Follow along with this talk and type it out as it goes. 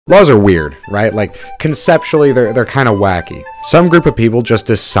Laws are weird, right? Like, conceptually, they're kind of wacky. Some group of people just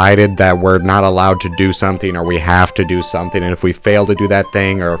decided that we're not allowed to do something, or we have to do something, and if we fail to do that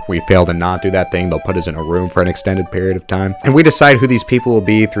thing, or if we fail to not do that thing, they'll put us in a room for an extended period of time. And we decide who these people will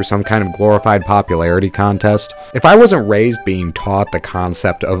be through some kind of glorified popularity contest. If I wasn't raised being taught the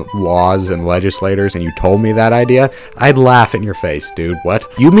concept of laws and legislators, and you told me that idea, I'd laugh in your face, dude. What?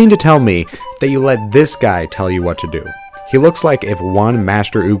 You mean to tell me that you let this guy tell you what to do? He looks like if one,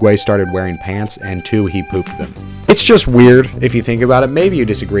 Master Oogway started wearing pants, and two, he pooped them. It's just weird if you think about it. Maybe you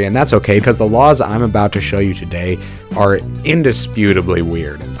disagree, and that's okay, because the laws I'm about to show you today are indisputably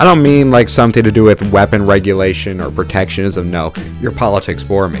weird. I don't mean like something to do with weapon regulation or protectionism. No, your politics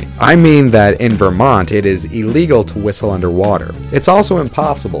bore me. I mean that in Vermont, it is illegal to whistle underwater. It's also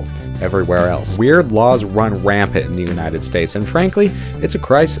impossible everywhere else. Weird laws run rampant in the United States, and frankly, it's a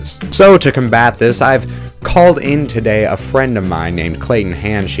crisis. So to combat this, I've called in today a friend of mine named Clayton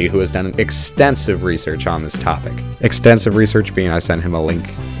Handshy, who has done extensive research on this topic. Extensive research being I sent him a link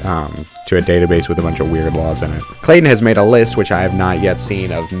to a database with a bunch of weird laws in it. Clayton has made a list, which I have not yet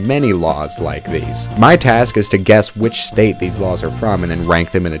seen, of many laws like these. My task is to guess which state these laws are from and then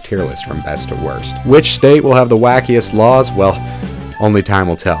rank them in a tier list from best to worst. Which state will have the wackiest laws? Well, only time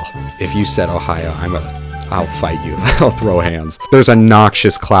will tell. If you said Ohio, I'll fight you. I'll throw hands. There's a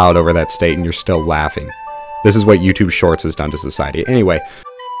noxious cloud over that state and you're still laughing. This is what YouTube Shorts has done to society. Anyway.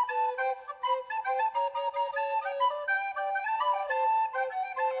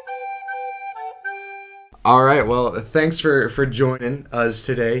 Alright, well, thanks for joining us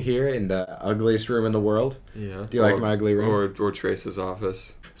today here in the ugliest room in the world. Yeah. Do you like my ugly room? Or Trace's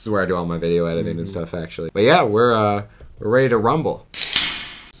office. This is where I do all my video editing and stuff, actually. But yeah, we're ready to rumble.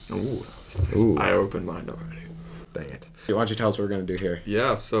 Ooh, that's nice. Ooh. I opened mine already. Dang it. Why don't you tell us what we're going to do here?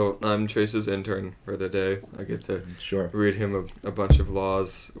 Yeah, so I'm Trace's intern for the day. I get to read him a bunch of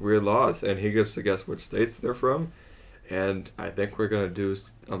weird laws, and he gets to guess what states they're from. And I think we're going to do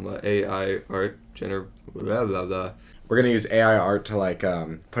AI art, blah, blah, blah. We're going to use AI art to, like,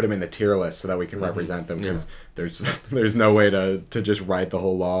 put them in the tier list so that we can represent them, because there's no way to just write the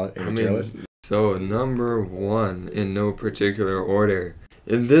whole law in a tier list. So, number 1, in no particular order.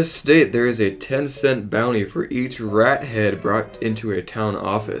 In this state, there is a 10-cent bounty for each rat head brought into a town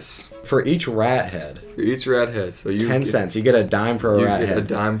office. For each rat head? For each rat head. So 10 cents. You get a dime for a rat head. You get a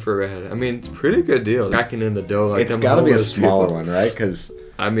dime for a rat head. I mean, it's a pretty good deal. Cracking in the dough. Like it's got to be a smaller one, right? Because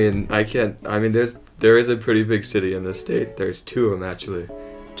I mean, there is a pretty big city in this state. There's 2 of them, actually.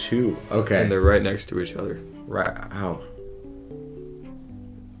 2? Okay. And they're right next to each other. Right. Oh.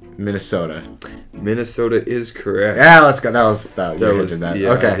 Minnesota. Minnesota is correct. Yeah, let's go. That was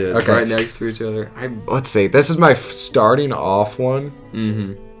Yeah, okay. Right next to each other. Let's see. This is my starting off one.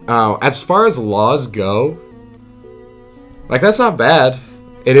 Mm-hmm. As far as laws go, like, that's not bad.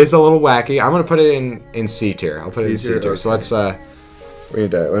 It is a little wacky. I'm gonna put it in C tier. I'll put it in C tier. Okay. So let's let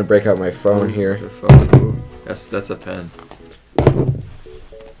me break out my phone here. The phone. Ooh, that's a pen.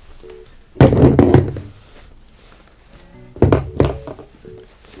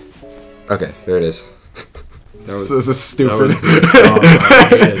 Okay, there it is. This is stupid.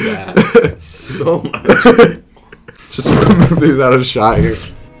 So much. Just move these out of shot here.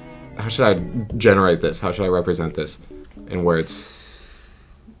 How should I generate this? How should I represent this in words?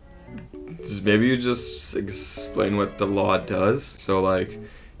 Maybe you just explain what the law does. So, like,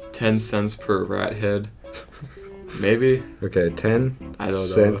 10 cents per rat head. Maybe. Okay, 10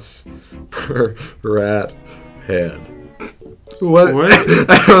 cents per rat head. What?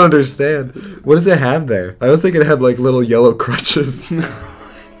 I don't understand. What does it have there? I was thinking it had, like, little yellow crutches.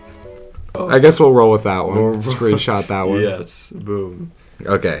 I guess we'll roll with that one. Screenshot that one. Yes. Boom.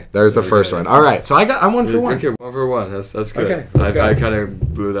 Okay, there's the first one. All right, so I'm 1 for 1. Okay, 1 for 1. That's good. Okay, let's go. I kind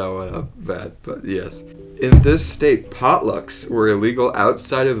of blew that one up bad, but yes. In this state, potlucks were illegal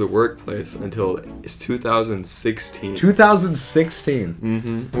outside of the workplace until 2016. 2016.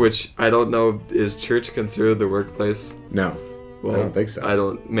 Mm-hmm. Which I don't know. Is church considered the workplace? No. Well, I don't think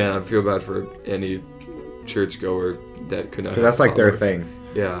so. Man, I feel bad for any churchgoer that could not. Because that's like their thing.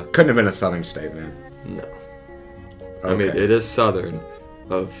 Yeah. Couldn't have been a southern state, man. No. Okay. I mean, it is southern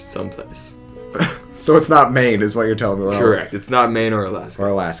of someplace. So it's not Maine, is what you're telling me. Correct. It's not Maine or Alaska. Or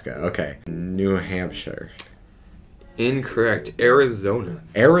Alaska. Okay. New Hampshire. Incorrect. Arizona.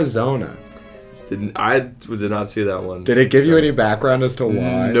 Arizona. I did not see that one. Did it give you any background as to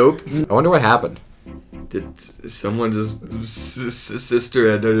why? Nope. I wonder what happened. Did someone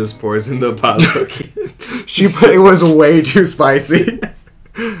sister Edna just poisoned the potluck? It was way too spicy.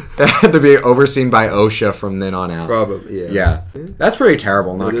 That had to be overseen by OSHA from then on out. Probably, yeah. Yeah. That's pretty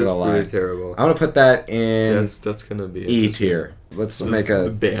terrible, not gonna lie. Pretty terrible. I'm gonna put that in that's gonna be E tier. Let's make a the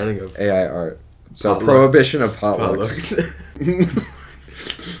banning of AI art. So prohibition of potlucks.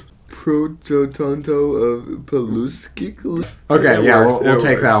 Prototonto of Peluski. Okay, yeah, we'll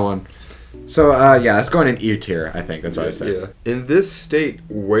take that one. So yeah, it's going in E tier. I think that's what I said. Yeah. In this state,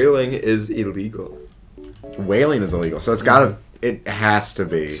 whaling is illegal. Whaling is illegal, so it's gotta. It has to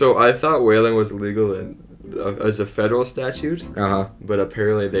be. So I thought whaling was illegal as a federal statute. But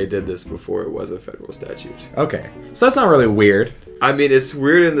apparently they did this before it was a federal statute. Okay, so that's not really weird. I mean, it's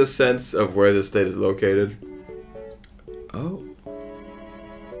weird in the sense of where the state is located. Oh.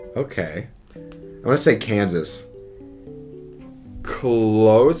 Okay. I'm gonna say Kansas.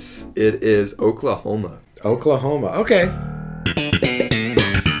 Close. It is Oklahoma. Oklahoma. Okay.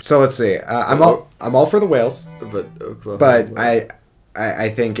 So let's see. I'm all for the whales. But Oklahoma. But I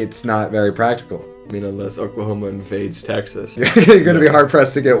think it's not very practical. I mean, unless Oklahoma invades Texas. You're going to be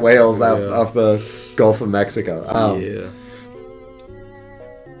hard-pressed to get whales out off the Gulf of Mexico. Yeah.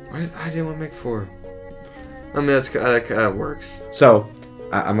 I didn't want to make 4. I mean, that kind of works. So,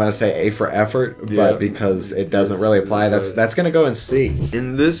 I'm going to say A for effort, but because it doesn't really apply, that's going to go in C.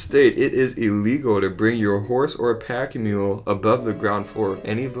 In this state, it is illegal to bring your horse or pack mule above the ground floor of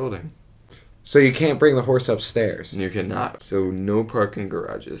any building. So you can't bring the horse upstairs? You cannot. So no parking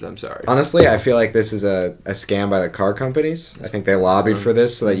garages, I'm sorry. Honestly, I feel like this is a scam by the car companies. I think they lobbied for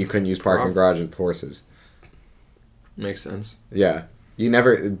this so that you couldn't use parking garages with horses. Makes sense. Yeah. You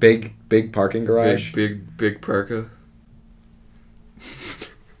never... Big parking garage? Big parka.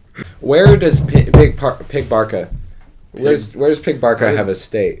 Where does Pig Barca... Where's Pig Barca have a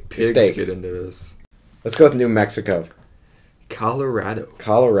stake? Pigs get into this. Let's go with New Mexico. Colorado.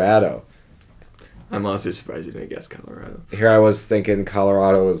 I'm honestly surprised you didn't guess Colorado. Here I was thinking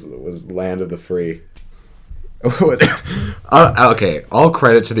Colorado was land of the free. Okay, all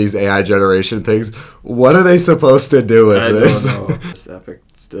credit to these AI generation things. What are they supposed to do with this? I don't know. It's epic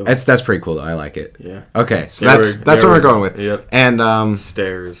still. That's pretty cool though. I like it. Yeah. Okay, so that's what we're going with. Yep. And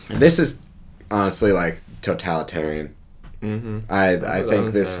stairs. This is honestly like totalitarian. Mm-hmm. I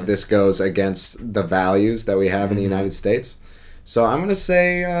think this goes against the values that we have in the United States. So I'm gonna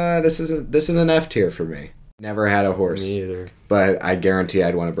say this is an F tier for me. Never had a horse. Me either. But I guarantee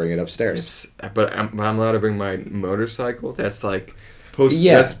I'd want to bring it upstairs. But I'm allowed to bring my motorcycle. That's like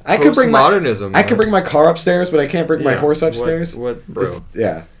I could bring modernism. I could bring my car upstairs, but I can't bring my horse upstairs. What bro?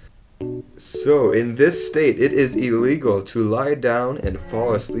 Yeah. So in this state, it is illegal to lie down and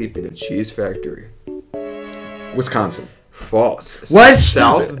fall asleep in a cheese factory. Wisconsin. False. What?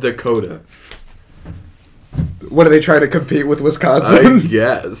 South Dakota. What, are they trying to compete with Wisconsin? I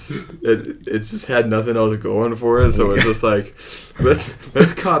guess. It just had nothing else going for it, so it's just like,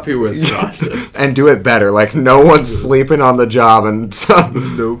 let's copy Wisconsin. And do it better. Like, no one's sleeping on the job and stuff.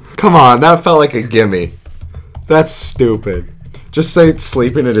 Nope. Come on, that felt like a gimme. That's stupid. Just say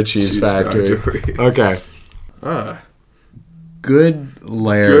sleeping at a cheese factory. Okay. Good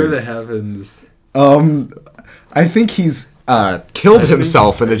Laird. Good heavens. I think he's killed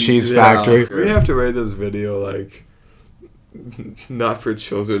himself in a cheese factory. We have to rate this video like not for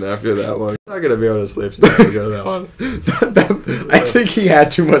children after that one. I'm not gonna be able to sleep after that one. I think he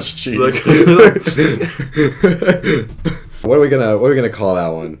had too much cheese. What are we gonna call that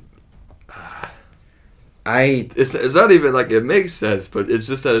one? It's not even like it makes sense, but it's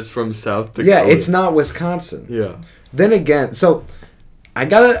just that it's from South Dakota. Yeah, it's not Wisconsin. Yeah. Then again, so I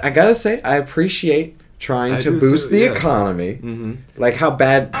gotta say I appreciate trying to boost the economy. Mm-hmm. Like, how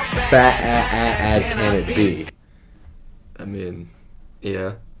bad can it be? I mean,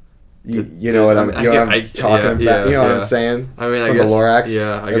 yeah. You know what I'm talking about? You know what I'm saying? I mean, from I guess, the Lorax?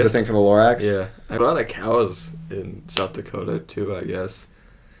 Yeah, I guess. There's a thing from the Lorax? Yeah. I have a lot of cows in South Dakota, too, I guess.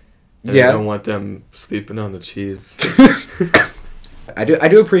 And yeah. I don't want them sleeping on the cheese. I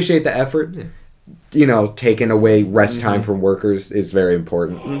do appreciate the effort. Yeah. You know, taking away rest time from workers is very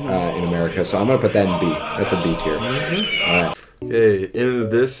important in America. So I'm going to put that in B. That's a B tier. All right. Okay, in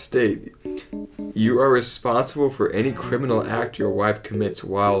this state, you are responsible for any criminal act your wife commits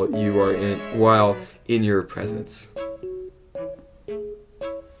while in your presence.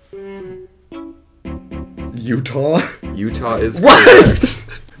 Utah? Utah is correct.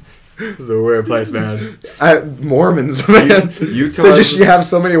 This is a weird place, man. Mormons, man. Utah. You have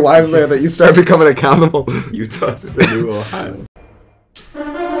so many wives there that you start becoming accountable. Utah's the new Ohio.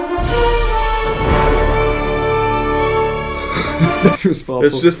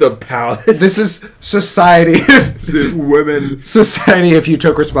 It's just a palace. This is society. Women. Society if you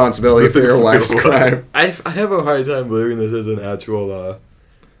took responsibility for your wife's crime. I have a hard time believing this is an actual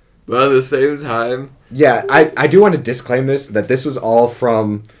But at the same time... Yeah, I do want to disclaim this, that this was all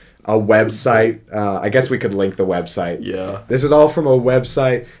from a website. I guess we could link the website. Yeah. This is all from a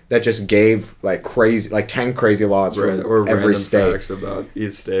website that just gave, like, 10 crazy laws from every state. Facts about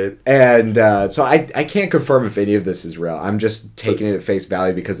each state. And so I can't confirm if any of this is real. I'm just taking it at face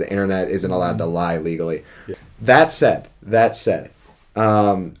value because the internet isn't allowed to lie legally. Yeah. That said,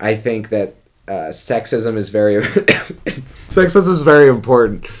 I think that sexism is very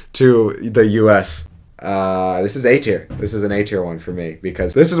important to the U.S. This is A tier. This is an A tier one for me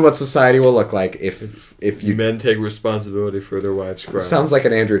because this is what society will look like if you men take responsibility for their wives' crimes. Sounds like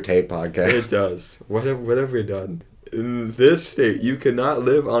an Andrew Tate podcast. It does. What have we done? In this state, you cannot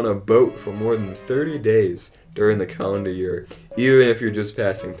live on a boat for more than 30 days during the calendar year, even if you're just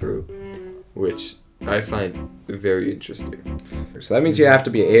passing through, which I find very interesting. So that means you have to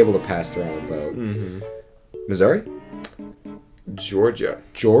be able to pass through on a boat. Mm-hmm. Missouri? Georgia.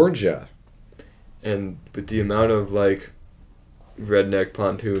 And with the amount of, like, redneck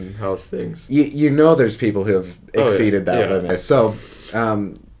pontoon house things. You know there's people who have exceeded that limit. So,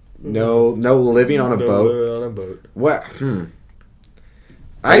 no living on a boat. No living on a boat. What?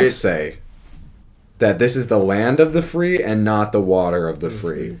 I'd say that this is the land of the free and not the water of the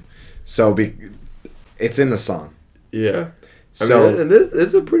free. So, it's in the song. Yeah. And this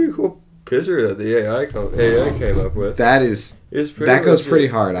is a pretty cool picture that the AI came up with. That goes pretty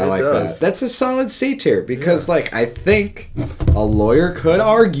hard. I like that. That's a solid C tier because, like, I think a lawyer could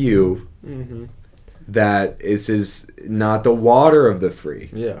argue that this is not the water of the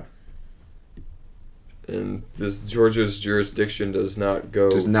free. Yeah. And Georgia's jurisdiction does not go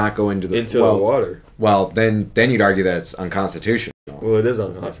into the water. Well, then you'd argue that it's unconstitutional. Well, it is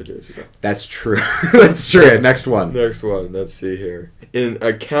unconstitutional. That's true. That's true. Next one. Let's see here. In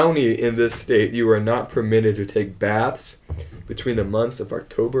a county in this state, you are not permitted to take baths between the months of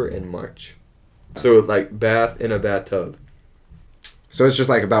October and March. So, like, bath in a bathtub. So it's just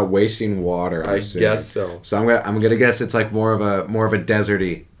like about wasting water. I guess so. So I'm gonna guess it's like more of a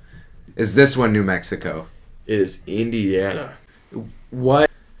deserty. Is this one New Mexico? It is Indiana. What?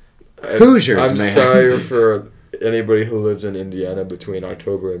 Hoosiers, I'm man. sorry for anybody who lives in Indiana between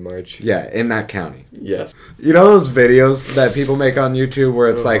October and March. Yeah, in that county. Yes. You know those videos that people make on YouTube where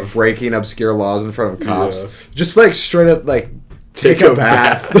it's like breaking obscure laws in front of cops? Yeah. Just like straight up like take a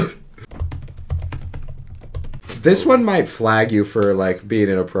bath. This one might flag you for like being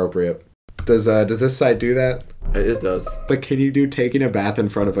inappropriate. Does this site do that? It does. But can you do taking a bath in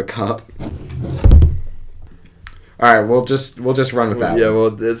front of a cop? All right, we'll just run with that. Yeah,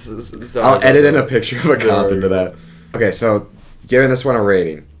 one. well, I'll edit in a picture of a cop into that. Okay, so giving this one a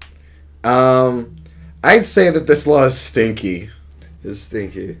rating. I'd say that this law is stinky. It's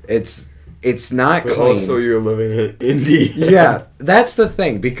stinky. It's not but clean. Also, you're living in India. Yeah, that's the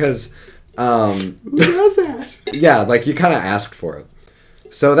thing because who does that? Yeah, like you kind of asked for it.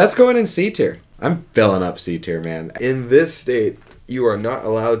 So that's going in C tier. I'm filling up C tier, man. In this state, you are not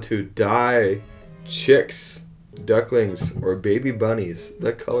allowed to dye chicks, ducklings, or baby bunnies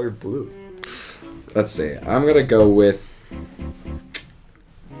the color blue. Let's see. I'm gonna go with.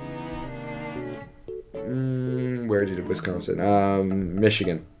 Where did Wisconsin?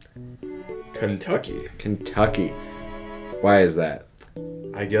 Michigan. Kentucky. Why is that?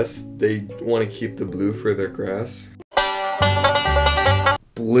 I guess they want to keep the blue for their grass.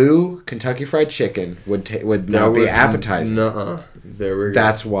 Blue Kentucky Fried Chicken would not be appetizing. Nuh-uh. There we go.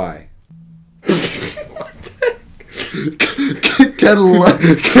 That's why.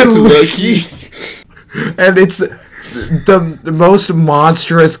 Kentucky. And it's the most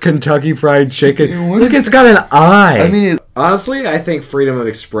monstrous Kentucky Fried Chicken. Look, it's got an eye. I mean, honestly, I think freedom of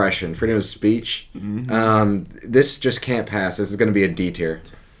expression, freedom of speech, this just can't pass. This is going to be a D tier.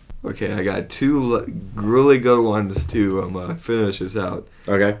 Okay, I got two really good ones to finish this out.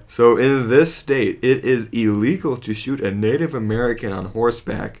 Okay. So in this state, it is illegal to shoot a Native American on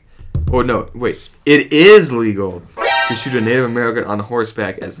horseback. Oh, no, wait. It is legal to shoot a Native American on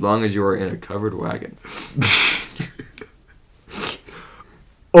horseback as long as you are in a covered wagon.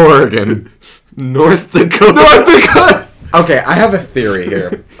 Oregon. North Dakota. Okay, I have a theory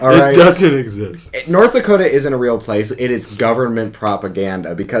here. All right? It doesn't exist. North Dakota isn't a real place. It is government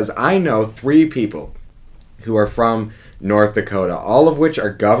propaganda because I know 3 people who are from North Dakota, all of which are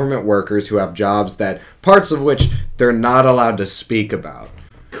government workers who have jobs that parts of which they're not allowed to speak about.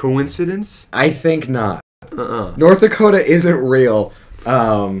 Coincidence? I think not. North Dakota isn't real.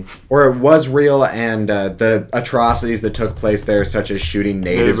 Or it was real, and the atrocities that took place there, such as shooting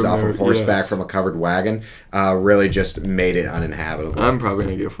natives off of horseback from a covered wagon, really just made it uninhabitable. I'm probably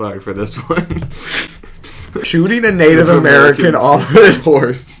going to get flagged for this one. Shooting a Native American off his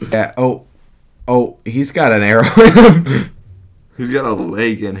horse. Yeah. Oh, he's got an arrow in him. He's got a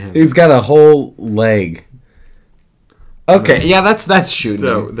leg in him. He's got a whole leg. Okay, yeah, that's shooting.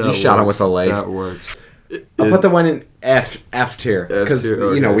 You shot him with a leg. That works. I'll put the one in F tier because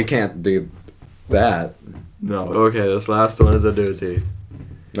okay. We can't do that. No. Okay, this last one is a doozy.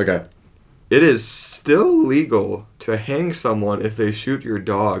 Okay. It is still legal to hang someone if they shoot your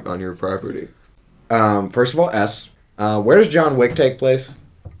dog on your property. First of all, S. Where does John Wick take place?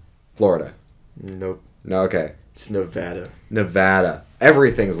 Florida. Nope. No, okay. It's Nevada. Nevada.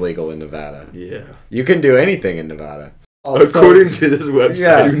 Everything's legal in Nevada. Yeah. You can do anything in Nevada. According to this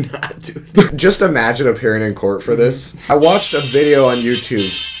website, do not do that. Just imagine appearing in court for this. I watched a video on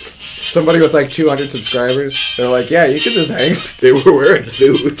YouTube. Somebody with like 200 subscribers. They're like, yeah, you can just hang. They were wearing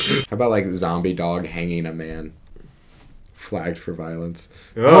suits. How about like zombie dog hanging a man? Flagged for violence.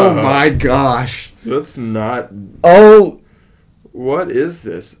 Oh my gosh. Let's not. Oh. What is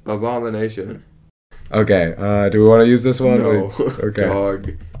this abomination? Okay, do we want to use this one? No. Okay.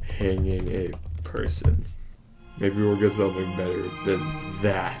 Dog hanging a person. Maybe we'll get something better than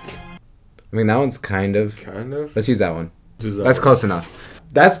that. I mean, that one's kind of. Kind of? Let's use that one. That's close enough.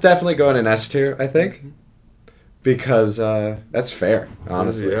 That's definitely going in S tier, I think. Because that's fair,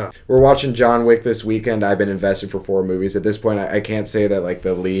 honestly. Yeah. We're watching John Wick this weekend. I've been invested for 4 movies. At this point, I can't say that like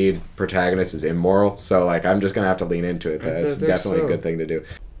the lead protagonist is immoral. So like I'm just going to have to lean into it. That's definitely a good thing to do.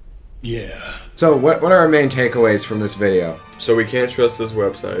 Yeah. So what are our main takeaways from this video? So we can't trust this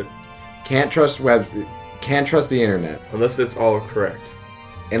website. Can't trust the internet. Unless it's all correct.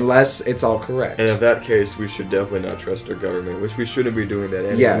 Unless it's all correct. And in that case, we should definitely not trust our government, which we shouldn't be doing that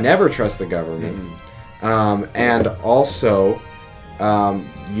anyway. Yeah, never trust the government. Mm-hmm. And also,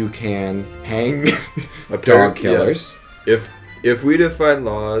 you can hang dog killers. Yes. If we define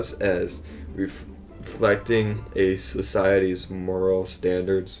laws as reflecting a society's moral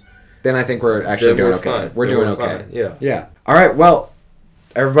standards, then I think we're actually doing okay. Fine. We're doing okay. Fine. Yeah. Yeah. All right. Well,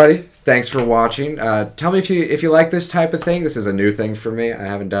 everybody, thanks for watching. Tell me if you like this type of thing. This is a new thing for me. I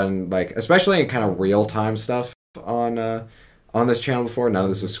haven't done especially any kind of real time stuff on this channel before. None of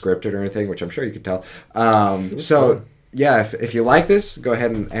this was scripted or anything, which I'm sure you could tell. So yeah, if you like this, go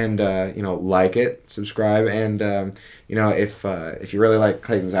ahead and like it, subscribe, and if you really like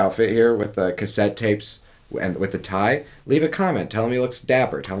Clayton's outfit here with the cassette tapes and with the tie, leave a comment. Tell him he looks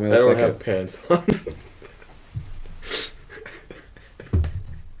dapper. Tell him he looks like have pants on.